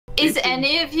Is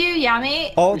any of you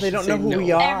Yummy? Oh, they don't know who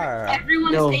we are.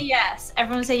 Everyone say yes.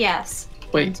 Everyone say yes.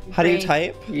 Wait, how do you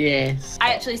type? Yes.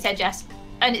 I actually said yes,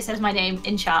 and it says my name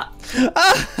in chat.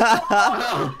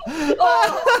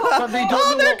 Oh, they're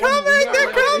coming! They're coming! Run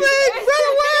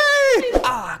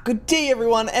away! Good day,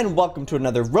 everyone, and welcome to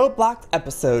another Roblox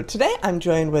episode. Today, I'm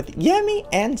joined with Yummy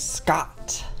and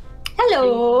Scott.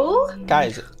 Hello.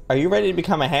 Guys, are you ready to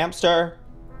become a hamster?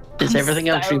 Is everything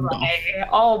else dreamed of?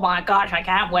 Oh my gosh, I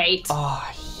can't wait. Oh,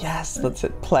 yes, let's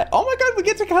hit play. Oh my god, we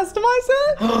get to customize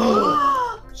it?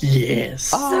 Yes.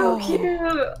 So cute.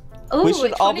 Ooh, We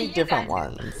should all which one be are you different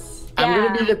guys? ones. I'm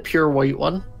gonna be the pure white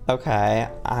one. Okay,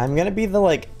 I'm gonna be the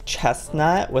like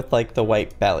chestnut with like the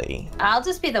white belly. I'll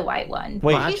just be the white one.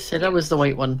 Wait, I said I was the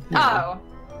white one. Oh,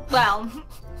 well,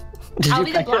 Did I'll you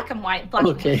be the pick black it? and white. Black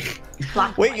Okay. And white. Black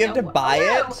and wait, white, you have to no. buy Oh,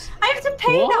 no, it? I have to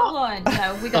pay that one.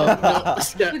 No, we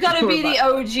gotta, we gotta be the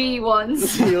OG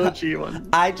ones. The OG one.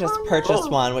 I just purchased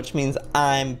one, which means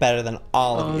I'm better than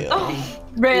all of you.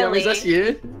 Really? Yeah, is this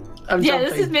you? I'm Yeah, jumping.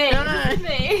 this is me. This is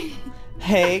me.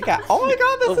 Hey, guys. Oh my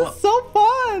god, this is so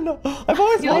fun. I've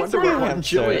always You wanted to be a What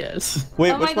Joey hamster. is.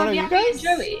 Wait, Oh my which one god, are you Yummy guys? and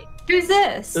Joey. Who's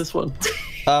this? This one.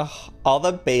 Ugh, all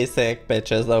the basic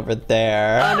bitches over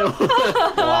there. I know.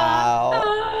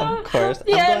 Wow. Of course.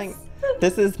 Yes. I'm going,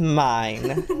 this is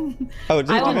mine. Oh,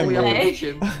 did I you wanna even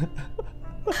play. move?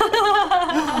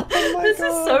 This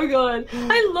is so good.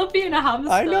 I love being a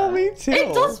hamster. I know, me too.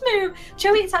 It does move.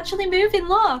 Joey, it's actually moving.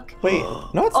 Look. Wait,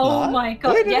 no it's Oh not. my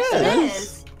god. Wait, Yes, it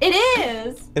is. It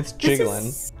is. It's This jiggling.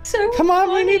 is so Come on,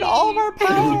 funny. we need all of our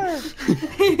power.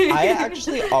 I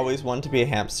actually always wanted to be a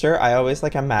hamster. I always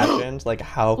like imagined like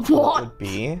how cool What? it would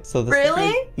be. So this Really?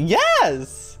 Is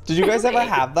yes. Did you guys ever Really?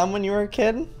 have them when you were a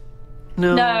kid?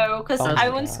 No, because Oh I my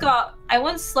once God. I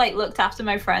once like looked after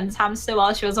my friend's hamster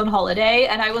while she was on holiday,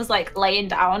 and I was like laying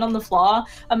down on the floor,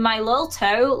 and my little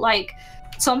toe like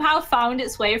somehow found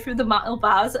its way through the metal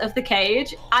bars of the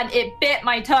cage, and it bit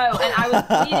my toe, and I was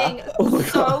bleeding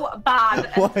so bad.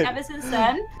 What? And ever since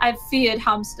then, I've feared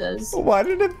hamsters Why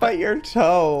did it bite your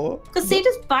toe? because they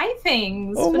just bite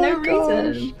things Oh for my no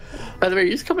reason. By the way,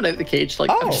 you're just coming out the cage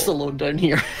like Oh. I'm just alone down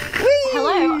here.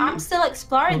 Hello, I'm still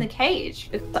exploring the cage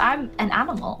because I'm an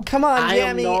animal. Come on, I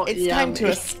am Yammy. not It's time to Yammy.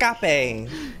 escape.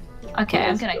 Okay,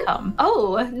 I'm gonna come.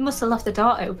 Oh, I must have left the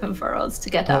door open for us to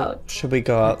get out. Should we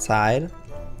go outside?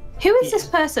 Who is this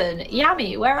person?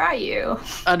 Yummy, where are you?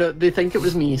 I know, they think it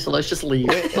was me, so let's just leave.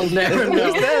 They'll never Who's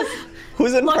know. this?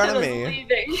 Who's in Look front at of us me?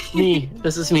 leaving. Me.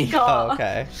 This is me. God. Oh,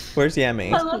 okay. Where's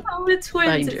Yammy? I love how we're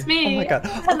twins. Behind It's you. me. Oh my god.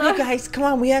 Hello. Okay, guys, come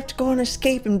on. We have to go and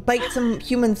escape and bite some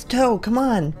human's toe. Come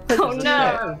on. Oh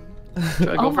no.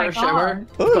 Do I go Oh for my a shower? God.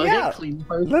 Oh, Gotta yeah. Get clean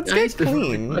first, Let's guys, get before we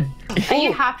clean. go. Are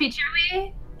you happy,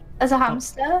 Joey? As a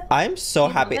hamster? I'm so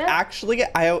You happy. love it? Actually,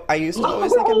 I used to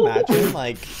always like imagine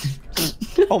like,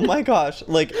 oh my gosh,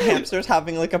 like hamsters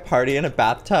having like a party in a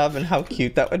bathtub and how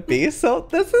cute that would be. So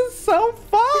this is so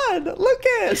fun. Look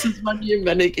at This is my new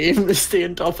mini game to stay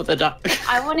on top of the duck.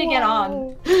 I want to get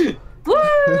on.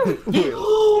 Wow.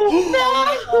 Woo!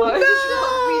 No!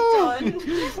 What have we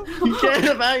done? Get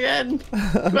it back in.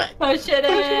 Push it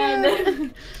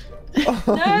in. Oh,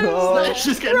 No. It's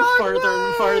just getting further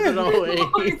and further away.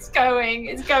 Oh, it's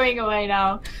going away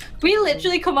now. We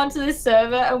literally come onto this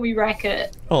server and we wreck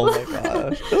it. Oh my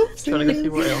gosh. Oops. Do you want to go see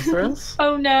what else there is?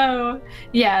 Oh no.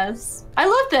 Yes. I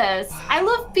love this. I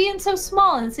love being so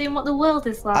small and seeing what the world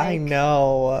is like. I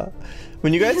know.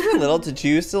 When you guys were little, did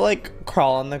you used to like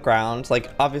crawl on the ground?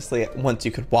 Like obviously once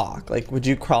you could walk, like would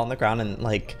you crawl on the ground and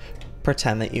like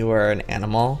pretend that you were an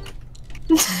animal?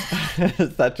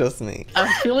 Is that just me?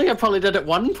 I feel like I probably did at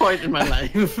one point in my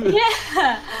life.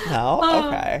 Yeah. No? Oh.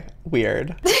 Okay.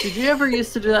 Weird. Did you ever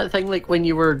used to do that thing like when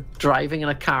you were driving in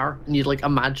a car and you'd like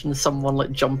imagine someone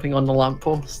like jumping on the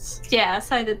lampposts?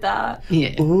 Yes, I did that.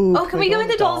 Yeah. Ooh, Oh, can we go in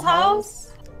the doll's house?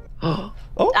 Oh,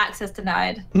 Access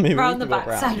denied. Maybe we Round can the go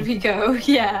backside round. we go.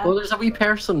 Yeah. there's a wee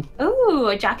person. Ooh,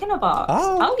 a jack in a box.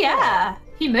 Oh, Yeah.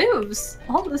 He moves.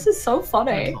 Oh, this is so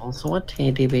funny. There's also a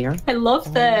teddy bear. I love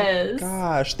Oh this.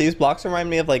 Gosh, these blocks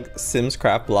remind me of like Sims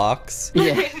craft blocks.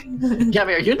 Yeah. Yeah,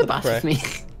 are you in the bath with me?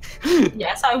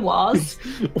 Yes, I was.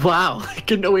 Wow. I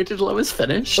couldn't wait till I was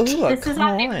finished. Ooh, This is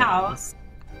our new coin. house.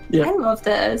 Yeah. I love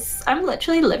this. I'm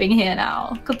literally living here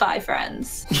now. Goodbye,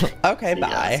 friends. Okay,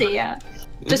 bye. See ya.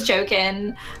 Just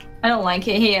joking. I don't like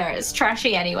it here. It's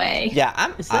trashy anyway. Yeah,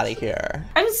 I'm Is out this- of here.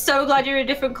 I'm so glad you're a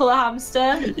different color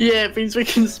hamster. Yeah, it means we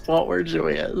can spot where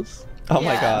Joey is. Oh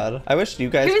my Yeah. god. I wish you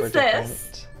guys Who were is this?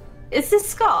 different. Is this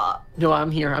Scott? No,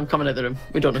 I'm here. I'm coming out the room.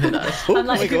 We don't know who that is. Ooh, I'm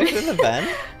can we like- go through the vent?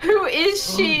 Who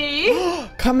is she?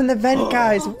 Come in the vent,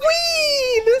 guys.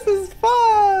 Whee! This is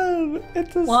fun.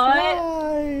 It's a What?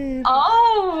 slide.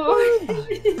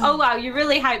 Oh wow, you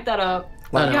really hyped that up.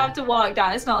 Wow. You have to walk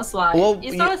down. It's not a slide. Well,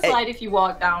 it's not a slide if you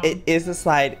walk down. It is a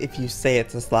slide if you say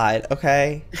it's a slide,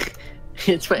 okay?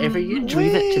 It's whatever you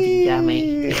dream it to be,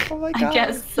 Yummy. Oh my god. I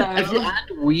guess so. If you add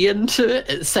 "we" into it,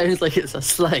 it sounds like it's a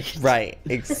slide. Right,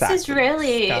 exactly. This is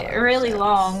really, Scott really says.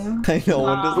 long. I know,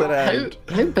 when does it end?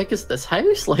 How big is this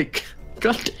house? Like,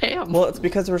 goddamn. Well, it's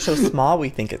because we're so small we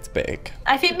think it's big.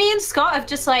 I think me and Scott have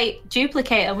just like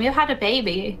duplicated and we've had a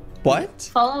baby What?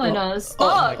 following us. Oh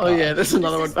Look, my Oh yeah, there's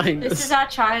another one behind this us. is our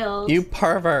child. You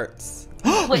perverts.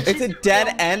 Which It's is a dead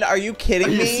real- end? Are you kidding Are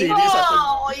you me? serious?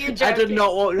 Oh, you're joking. I did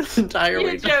not walk this entire way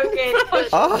You're down. joking. Push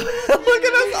Oh, look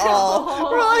at us all. No.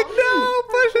 We're like, no,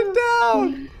 push it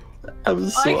down. I'm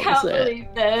so I can't upset. believe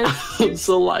this. I'm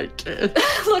so lighted.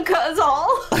 Look at us all.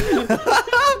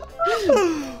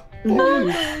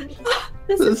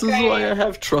 This This is great. why I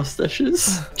have trust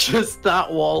issues. Just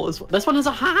that wall is. This one has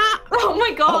a hat. Oh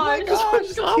my gosh. Oh my gosh,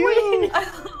 This cute. one's going. I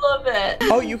love it.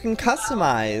 Oh, you can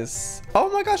customize. Oh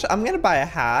my gosh, I'm gonna buy a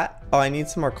hat. Oh, I need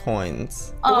some more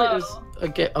coins. Oh, wait,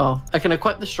 Oh, there's I can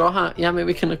equip the straw hat. Yeah, maybe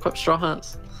we can equip straw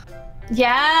hats.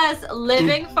 yes,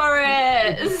 living for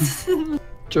it.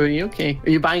 Joe, are you okay? Are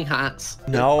you buying hats?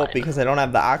 No, Fine. because I don't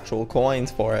have the actual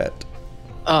coins for it.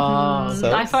 Oh,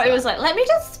 So I thought it sad. was like, let me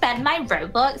just spend my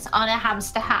Roblox on a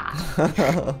hamster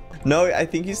hat. No, I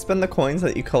think you spend the coins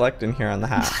that you collect in here on the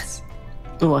hats.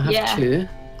 oh, I have Yeah. 2.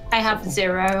 I have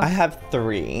 0. I have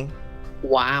 3.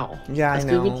 Wow. Yeah, That's I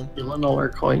good. know. Stealing all our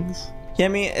coins.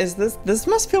 Yummy, is this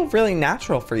must feel really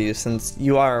natural for you since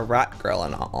you are a rat girl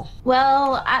and all.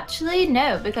 Well, actually,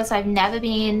 no, because I've never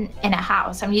been in a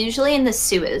house. I'm usually in the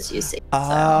sewers, you see.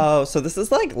 Oh, so this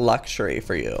is like luxury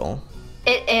for you.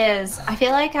 It is. I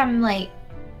feel like I'm like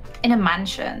in a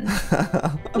mansion.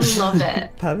 I love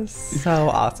it. That is so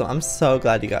awesome. I'm so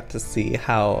glad you got to see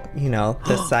how,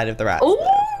 this side of the rat. Oh,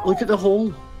 Look at the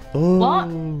hole. Ooh. What?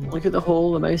 Look at the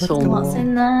hole, the mouse Let's hole. go. what's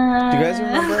in there? Do you guys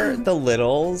remember the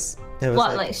Littles? It was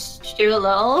What, like Stuart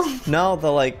Little? no,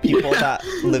 the like people that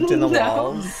lived in the No.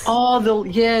 walls. Oh,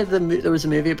 there was a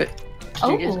movie about.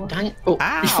 Oh. Dang it. Oh,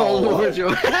 Ow. you fallen over, Joe.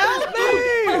 Help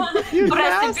me! You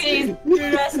Rest in nasty.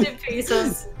 peace. Rest in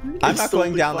pieces. I'm It's not still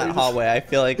going down that coins. hallway. I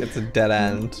feel like it's a dead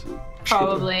end.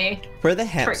 Probably. We're the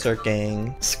hamster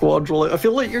gang. Squad rolling. I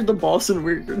feel like you're the boss and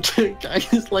we're your two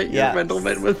guys, like Yes. your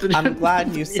middlemen with the. I'm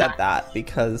glad you said that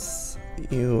because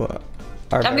you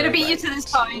are. I'm gonna very beat you right. to this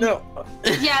point. No.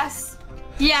 Yes.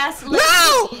 Yes.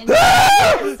 No!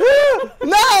 literally.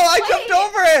 No! I jumped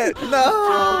over it!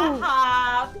 No!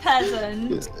 Haha,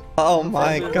 peasant. Oh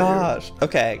my gosh.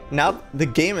 Okay, now the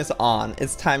game is on.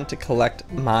 It's time to collect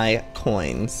my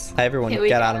coins. Everyone Here we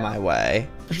get out of go. my way.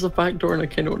 There's a back door and I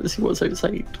kind of want to see what's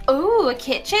outside. Ooh, a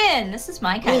kitchen. This is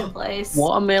my kind of place.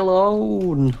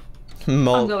 Watermelon. I'm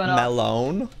going up.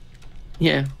 Melon?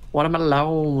 Yeah,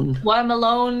 watermelon.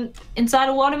 Watermelon inside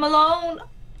a watermelon.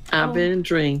 I've been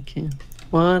drinking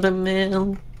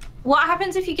watermelon. What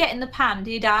happens if you get in the pan?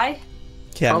 Do you die?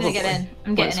 Yeah. I'm gonna get in.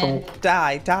 I'm Let's getting in. hope.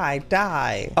 Die, die,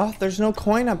 die. Oh, there's no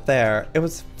coin up there. It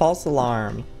was false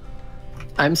alarm.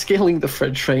 I'm scaling the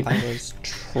fridge right I now. was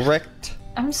tricked.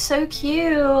 I'm so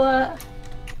cute.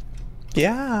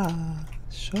 Yeah,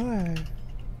 sure.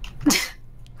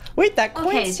 Wait, that coin's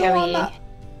Okay, still on Joey. that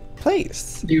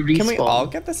place. You Can we respawn. all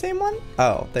get the same one?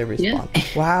 Oh, they respawn. Yeah.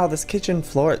 Wow, this kitchen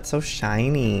floor, it's so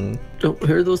shiny. Who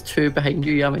are those two behind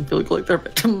you? Yummy? They look like they're a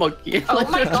bit monkey. Oh Like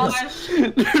my they're gosh.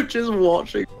 just- They're just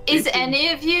watching. Is any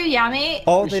of you Yummy?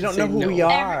 Oh, We they should don't know say who no. we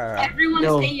are. Everyone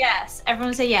No. say yes.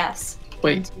 Everyone say yes.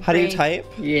 Wait. How do you Great. type?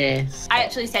 Yes. I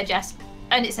actually said yes,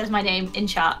 and it says my name in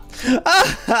chat.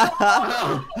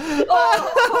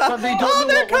 Oh, But they don't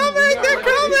know they're what one we coming! are. They're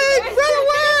coming! Run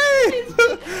away!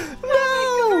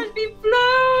 No! It's been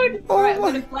blown. Oh Alright, I'm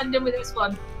my- gonna blend in with this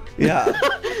one. Yeah,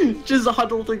 Just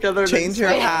huddle together. change your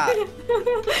hat.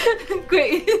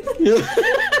 Great. Who is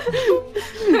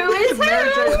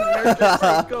Merge who? it, merge it.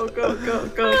 Go, go, go, go,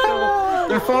 go.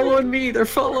 They're following me. They're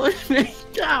following me.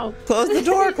 Go. Close the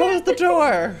door, close the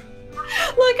door.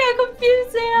 Look how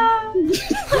confused they are.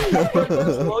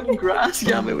 There's long grass,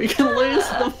 Yummy. We can lose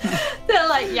them. They're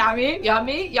like, Yummy,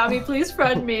 Yummy, Yummy, please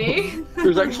friend me.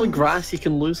 There's actually grass. You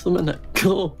can lose them in it.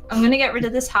 Go. I'm gonna get rid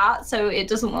of this hat so it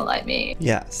doesn't look like me.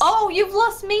 Yes. Oh, you've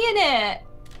lost me in it.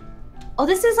 Oh,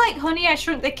 this is like Honey, I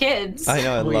Shrunk the Kids. I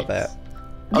know, I love Wait. it.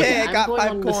 Okay, Yay, I I'm got going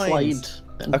 5 on the coins.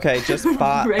 slide. Okay, just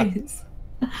bought a Raise.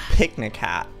 picnic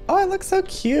hat. Oh, I look so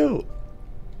cute.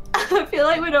 I feel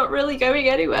like we're not really going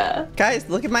anywhere. Guys,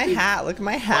 look at my hat. Look at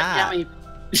my hat. Yummy.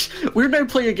 We're now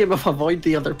playing a game of avoid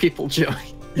the other people, Joey.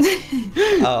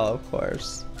 Oh, of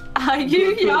course. Are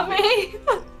you Yummy?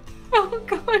 Oh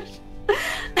gosh.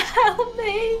 Help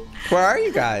me. Where are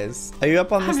you guys? Are you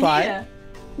up on the slide? Here.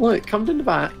 Look, come to the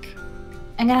back.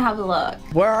 I'm gonna have a look.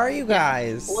 Where are you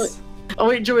guys? Look. Oh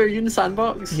wait, Joey, are you in the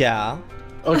sandbox? Yeah.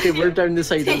 Okay, we're down the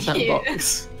side of the Thank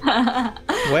you.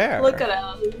 sandbox. Where? Look at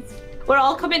us. We're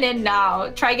all coming in now.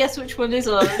 Try guess which one is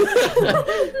us.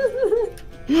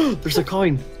 There's a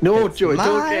coin. No, It's Joey,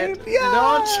 don't mine. get.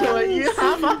 Yes. No, Joey, you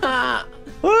have a hat.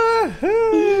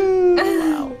 Woohoo!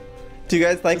 Wow. Do you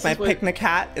guys like This my is what- picnic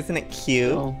hat? Isn't it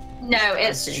cute? Oh. No,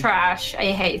 it's Okay. trash.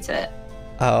 I hate it.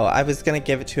 Oh, I was gonna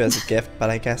give it to you as a gift, but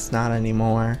I guess not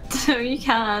anymore. So you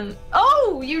can.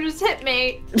 Oh, you just hit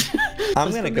me.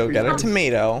 I'm gonna go get a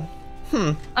tomato.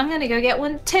 I'm gonna go get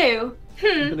one too.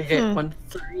 I'm gonna get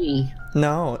 1-3.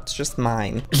 No, it's just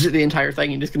mine. Is it the entire thing?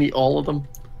 You're just gonna eat all of them.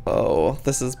 Oh,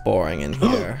 this is boring in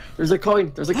here. There's a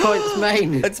coin. There's a coin. It's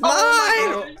mine. It's mine!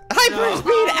 Oh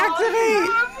Hyperspeed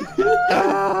activate!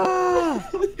 Ah!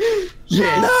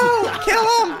 Yes. No! Kill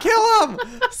him! Kill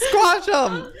him! Squash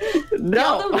him!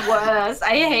 No. You're the worst.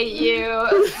 I hate you.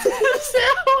 Stay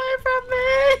away from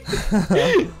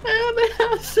me. I only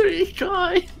have 3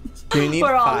 coins. You need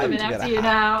We're all 5 to coming get after a you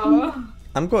hat. now.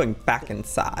 I'm going back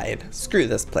inside. Screw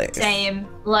this place. Same.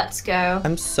 Let's go.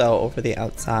 I'm so over the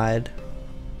outside.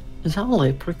 Is that a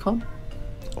leprechaun?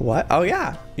 What? Oh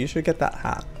yeah, you should get that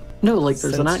hat. No, like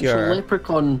there's an Since actual you're-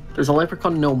 leprechaun. There's a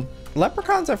leprechaun gnome.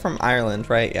 Leprechauns are from Ireland,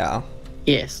 right? Yeah.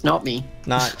 Yes, not me.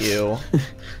 Not you.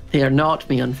 They are not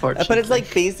me, unfortunately. But it's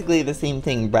like basically the same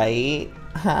thing, right?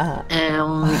 Kind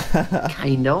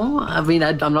of. I mean,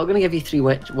 I'm not going to give you 3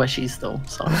 wishes, though.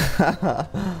 Sorry.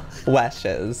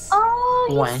 Wishes. Oh,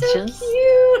 you're so Wedges?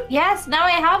 cute. Yes, now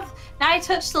I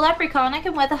touched the leprechaun. I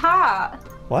can wear the hat.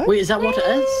 What? Wait, is that what it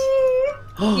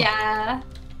is? Yeah.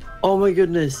 Oh my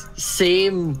goodness.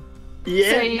 Same.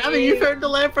 Yeah, Same. I mean, you found the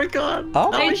leprechaun.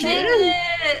 Oh. That I was did you.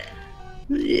 it.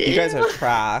 Yeah. You guys are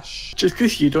trash. Just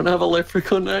because you don't have a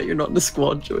leprechaun now, you're not in the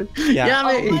squad, Joey. Yeah.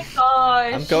 Oh Yummy. my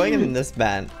gosh. I'm going in this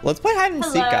vent. Let's play hide and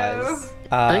seek, Hello. guys.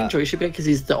 I think Joey should be because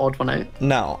he's the odd one out.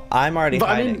 No, I'm already But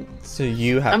I hiding. mean- So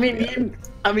you have I to mean,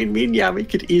 be me and Yammy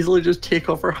could easily just take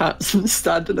off our hats and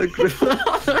stand in a group of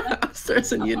other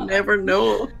hamsters, and you'd never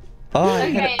know. Oh,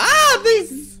 Okay.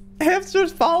 these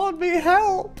hamsters followed me.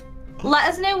 Help! Let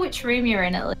us know which room you're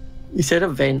in at least. You said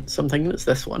event, so I'm thinking it's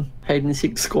this one. Hide and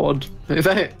seek squad. Move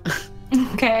out.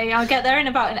 Okay, I'll get there in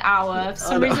about an hour. For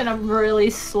some no. reason, I'm really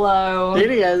slow. There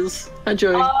he is. Hi,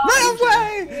 Joey. No Oh,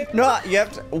 way! No, you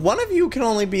have to. One of you can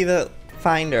only be the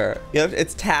finder.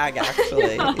 It's tag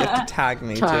actually. You have to tag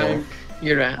me Tag. too.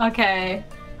 You're right. okay.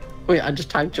 Wait, I just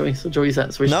tagged Joey, so Joey's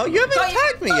at. So we No, should- you haven't Got you,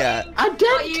 tagged me got yet. I Got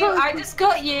did. you. tag- I just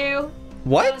got you. Don't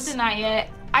What? deny it.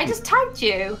 I just tagged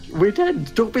you. We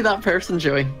did. Don't be that person,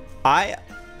 Joey.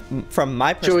 From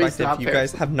my Joey's perspective, not you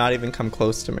guys person. have not even come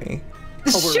close to me.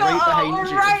 Oh, we're Shut right up, behind we're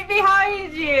you. right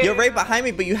behind you. You're right behind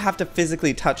me, but you have to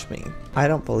physically touch me. I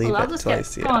don't believe Well, I'll it just till I get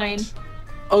see fine. it.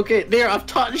 Okay, there. I've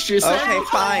touched you. So Okay,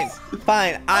 fine.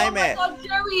 Fine, I'm oh my it. God,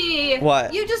 Joey!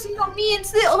 What? You just knocked me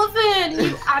into the oven!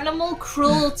 You animal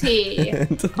cruelty!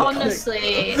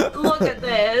 Honestly, look at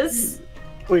this.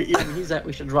 Wait, yeah, he's out.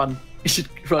 We should run. We should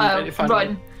run. Oh, Ready to find run.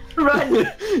 him. Run!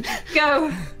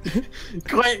 Go!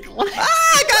 Quick.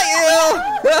 I got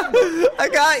you! I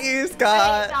got you, Wait,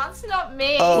 Scott. that's not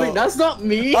me. Oh. Wait, that's not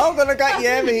me. Oh, but I got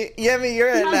Yammy. Yammy, you're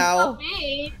it That's now. not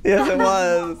me. Yes, it That's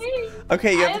was. not me.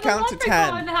 Okay, you I have to count to a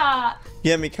leprechaun 10. hat.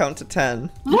 Yammy, count to 10.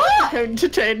 What? Count to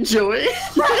 10, Joey.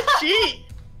 Cheat.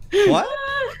 What?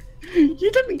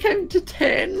 You didn't count to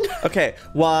 10. Okay,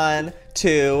 1,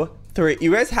 2, 3.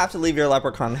 You guys have to leave your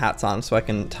leprechaun hats on so I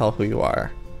can tell who you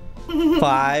are.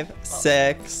 5,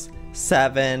 6,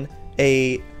 7,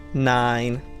 8,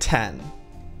 9, 10.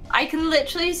 I can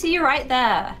literally see you right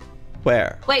there.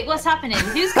 Where? Wait, what's happening?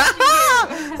 Who's counting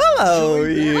you? Hello,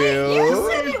 You you.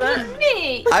 said it was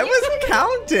me. I You was said it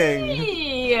counting.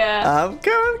 me. I'm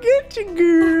coming to get you,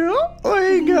 girl.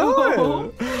 Where you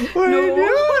going? What are you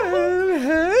doing?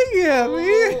 Hey,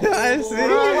 Yummy. I see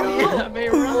you. Yummy,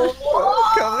 run.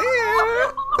 Come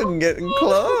here. I'm getting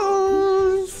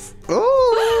close.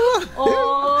 Oh.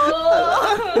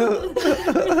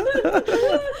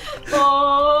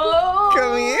 Oh.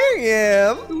 Come here,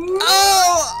 Yam.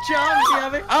 Oh. Jump,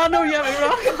 Yummy. Oh, no, Yummy,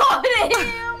 run. Got him.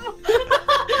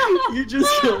 You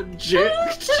just got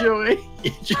juked, Joey.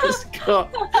 You just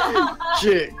got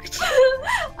juked.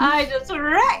 I just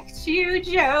wrecked you,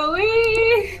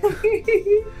 Joey.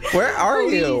 Where are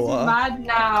He's you? mad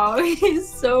now. He's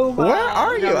so mad. Where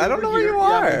are you? I don't know where you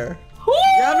are.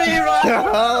 Yummy,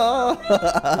 run.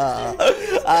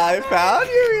 I found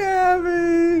you, Yummy.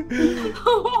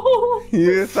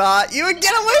 You thought you would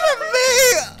get away from me.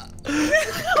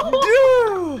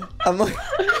 Dude. I'm like,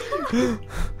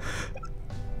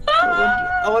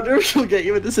 I wonder if she'll get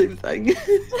you with the same thing.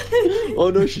 Oh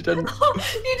no, she didn't.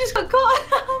 You just got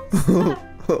caught.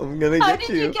 I'm gonna How get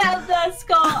did you get there,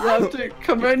 Scott? You have to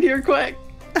come around here quick.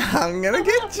 I'm gonna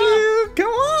get you. Come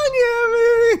on,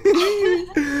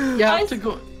 Yummy. You have to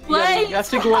go. Yeah, you have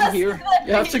to go in here.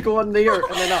 You have to go in there and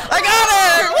then up. I got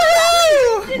her!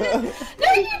 Woo!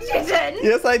 No, you didn't.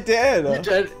 Yes, I did. You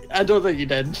did. I don't think you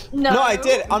did. No. No, I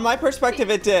did. On my perspective,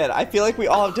 it did. I feel like we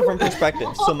all have different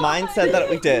perspectives. So mine said that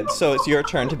we did. So it's your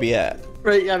turn to be it.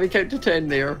 Right, yeah, we count to 10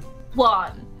 there.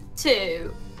 1,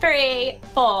 2, 3,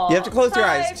 4. You have to close your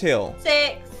 5, eyes too.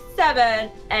 6, 7,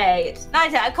 8,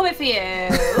 9, 10. I'm coming for you.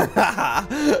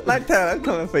 Like that, I'm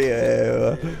coming for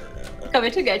you.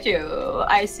 Coming to get you.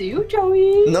 I see you,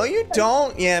 Joey. No, you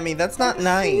don't, Yammy. That's not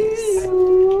nice.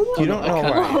 You don't know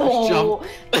where I am. Oh,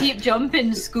 keep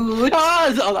jumping, Scoot.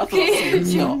 Ah, oh, that's Keep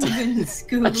no. jumping,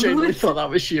 Scoot. I genuinely thought that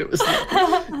was you. It was not.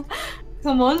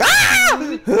 Come on. Ah!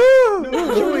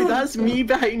 No, Joey, that's me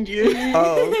behind you.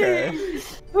 Oh, okay.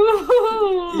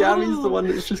 Yammy's the one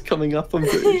that's just coming up, I'm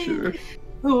pretty sure.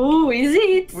 Oh, is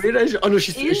it? Where is she? Oh no, is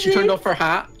she turned it? off her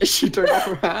hat? Is she turned off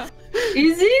her hat?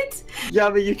 Is it?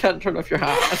 Yammy, you can't turn off your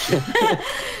hat.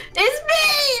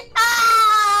 It's me!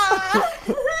 Ah!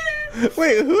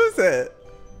 Wait, who's it?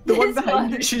 The one This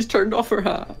behind one. you, she's turned off her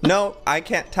hat. No, I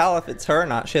can't tell if it's her or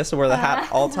not. She has to wear the hat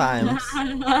all times.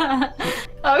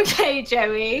 Okay,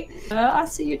 Joey. I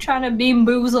see you trying to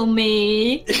beamboozle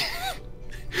me.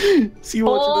 See,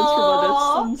 watching this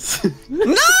from a distance.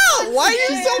 No! Why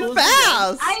are you so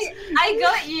fast? I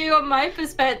got you on my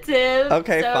perspective.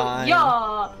 Okay, so fine.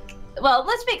 You're... Well,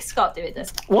 let's make Scott do it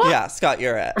this time. What? Yeah, Scott,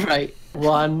 you're it. Right.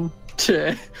 1,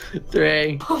 2,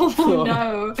 3, Oh 4,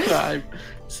 no. 5,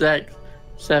 6,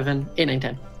 7, 8, 9,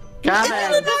 10. Come It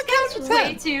on. did not count to Way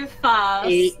 10. too fast.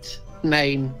 8,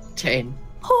 9, 10.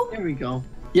 There we go.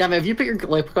 Yammy, have you put your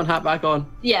leprechaun hat back on?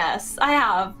 Yes, I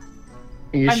have.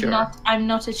 Are you I'm sure? I'm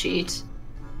not a cheat.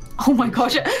 Oh my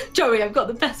gosh, Joey, I've got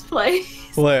the best place.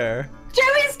 Where?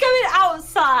 Joey's going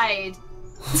outside.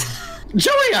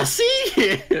 Joey, I see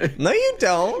you! No, you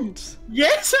don't.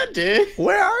 Yes, I do.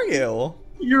 Where are you?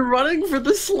 You're running for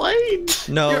the slide.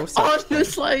 No, You're sorry. on the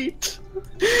slide.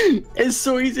 It's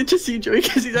so easy to see Joey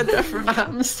because he's a different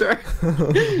hamster.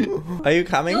 Are you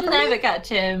coming? You'll for never me? catch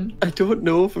him. I don't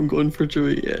know if I'm going for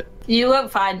Joey yet. You won't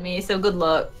find me, so good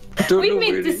luck. I don't We know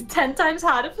where made this 10 times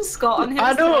harder for Scott on him.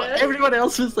 I know, everyone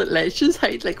else was like, let's just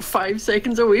hide like 5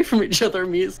 seconds away from each other.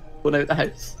 Me is going out the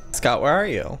house. Scott, where are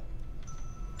you?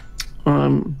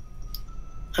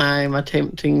 I'm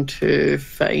attempting to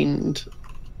find.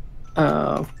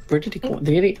 Where did he go?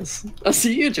 There he is. I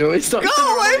see you, Joey. Stop.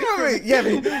 Go away from me!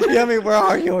 Yummy, Yummy, where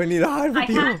are you? I need to hide I with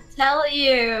you. can't tell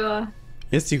you.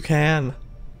 Yes, you can.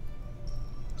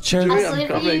 Sure. Joey, I'll I'm give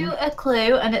coming. you a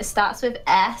clue, and it starts with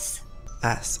S.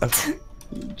 Ass. Okay.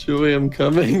 Joey, I'm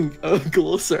coming. Oh,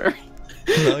 closer.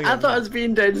 No, you're I thought I not. was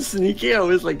being dead sneaky. I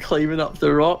was like climbing up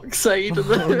the rock side of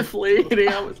the flare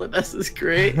area. I was like, this is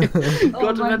great. Got Oh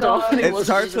in my the door and he It wasn't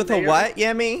starts even with a there. what,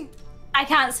 Yummy? I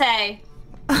can't say.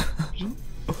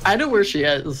 I know where she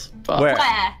is, but Where?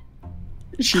 Where?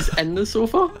 she's in the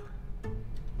sofa.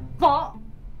 What?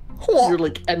 You're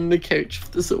like in the couch of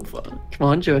the sofa. Come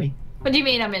on, Joey. What do you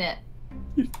mean I'm in it?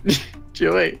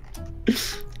 Joey.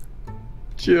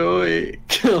 Joey.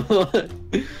 Come on.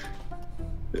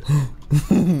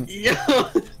 Yo.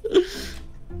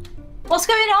 What's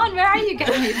going on? Where are you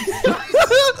guys?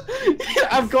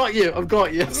 I've got you. I've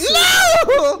got you.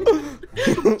 No!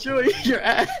 Joey, you're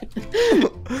in.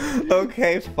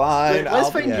 Okay, fine. Let's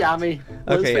I'll find be it. Yammy.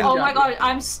 Let's Okay. find Oh my Yammy. god,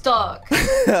 I'm stuck.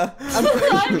 I'm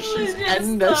pretty I'm sure she's legit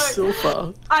in this stuck.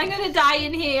 sofa. I'm gonna die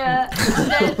in here.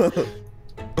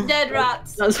 Dead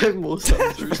rats. That's how most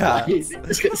hamsters die. They Rats.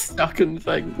 just get stuck in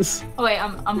things. Oh wait,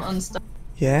 I'm unstuck.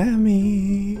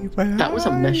 Yummy. Where That was a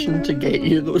are mission to get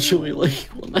you, though, Joey. Like,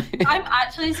 I'm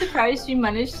actually surprised you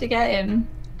managed to get him.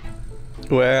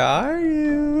 Where are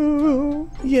you?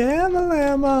 Yamma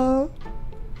llama.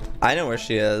 I know where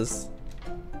she is.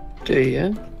 do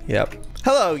you? Yep.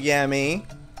 Hello, Yummy.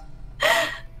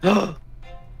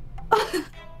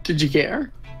 Did you get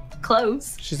her?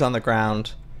 Close. She's on the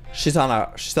ground. She's on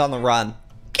the run.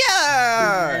 Get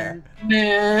her!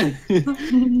 Nah.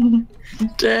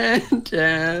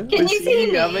 Can you see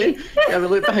me? Yummy? Yummy,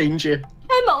 look behind you.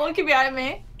 I'm not looking behind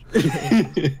me.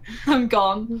 I'm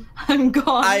gone. I'm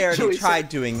gone. I already Joey, tried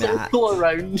doing that. Circle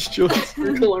around, Joey.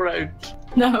 Circle around.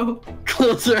 No.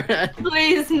 Closer in.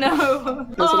 Please, no.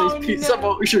 That's Oh, a nice pizza no.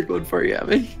 box you're going for,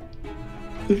 Yummy.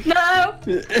 No.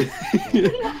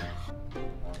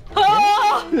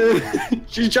 Oh!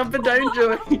 She's jumping down,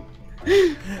 Joey.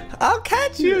 I'll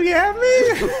catch you,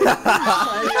 Yammy.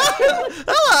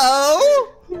 Hello.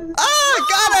 Oh,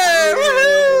 got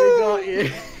it. We got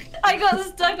you. I got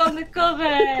stuck on the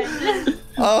cupboard.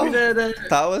 Oh, We did it.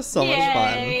 that was so much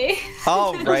Yay.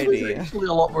 fun. It's Alrighty. actually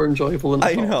a lot more enjoyable than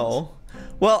I thought. know.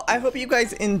 Well, I hope you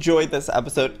guys enjoyed this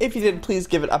episode. If you did, please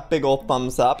give it a big old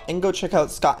thumbs up and go check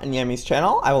out Scott and Yammy's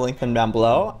channel. I will link them down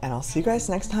below, and I'll see you guys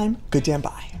next time. Good day and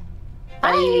bye.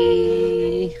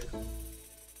 Bye.